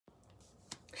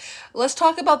Let's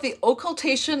talk about the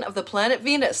occultation of the planet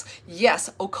Venus. Yes,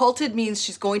 occulted means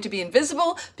she's going to be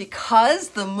invisible because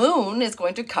the moon is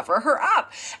going to cover her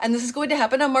up. And this is going to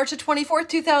happen on March the 24th,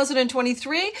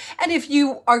 2023. And if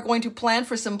you are going to plan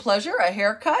for some pleasure, a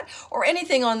haircut, or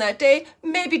anything on that day,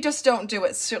 maybe just don't do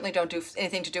it. Certainly don't do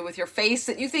anything to do with your face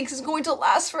that you think is going to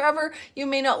last forever. You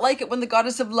may not like it when the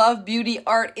goddess of love, beauty,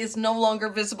 art is no longer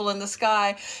visible in the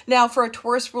sky. Now, for a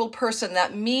Taurus ruled person,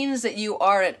 that means that you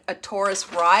are a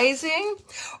Taurus rising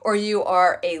or you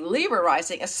are a Libra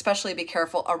rising. Especially be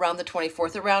careful around the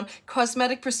 24th, around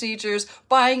cosmetic procedures,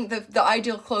 buying the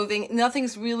ideal clothing.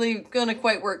 Nothing's really gonna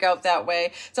quite work out that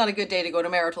way. It's not a good day to go to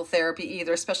marital therapy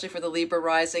either, especially for the Libra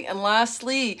rising. And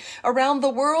lastly, around the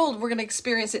world, we're gonna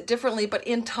experience it differently, but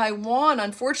in Taiwan,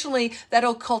 unfortunately, that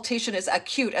occultation is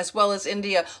acute, as well as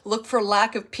India. Look for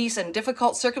lack of peace and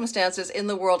difficult circumstances in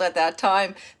the world at that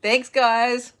time. Thanks,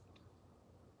 guys.